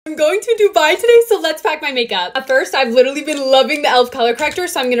I'm going to Dubai today, so let's pack my makeup. At first, I've literally been loving the e.l.f. color corrector,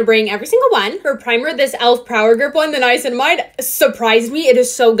 so I'm gonna bring every single one. For primer, this e.l.f. Power Grip one, the niacinamide, surprised me. It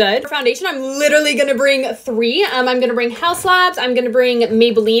is so good. For foundation, I'm literally gonna bring 3. I'm gonna bring House Labs, I'm gonna bring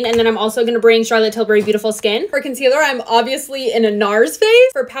Maybelline, and then I'm also gonna bring Charlotte Tilbury Beautiful Skin. For concealer, I'm obviously in a NARS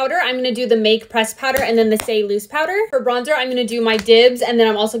phase. For powder, I'm gonna do the Make Pressed powder and then the Stay Loose powder. For bronzer, I'm gonna do my Dibs, and then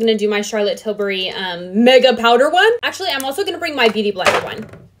I'm also gonna do my Charlotte Tilbury Mega Powder one. Actually, I'm also gonna bring my Beauty Blender one.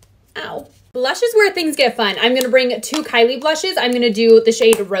 Ow. Blush is where things get fun. I'm gonna bring 2 Kylie blushes. I'm gonna do the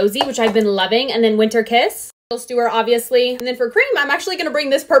shade Rosy, which I've been loving, and then Winter Kiss. Stewart, obviously. And then for cream, I'm actually gonna bring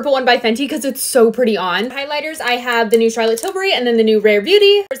this purple one by Fenty because it's so pretty on. Highlighters, I have the new Charlotte Tilbury and then the new Rare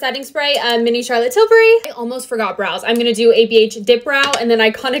Beauty. For setting spray, mini Charlotte Tilbury. I almost forgot brows. I'm gonna do ABH Dip Brow and then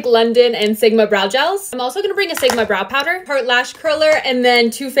Iconic London and Sigma Brow Gels. I'm also gonna bring a Sigma Brow Powder, Tarte Lash Curler, and then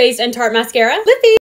Too Faced and Tarte Mascara. Lippy.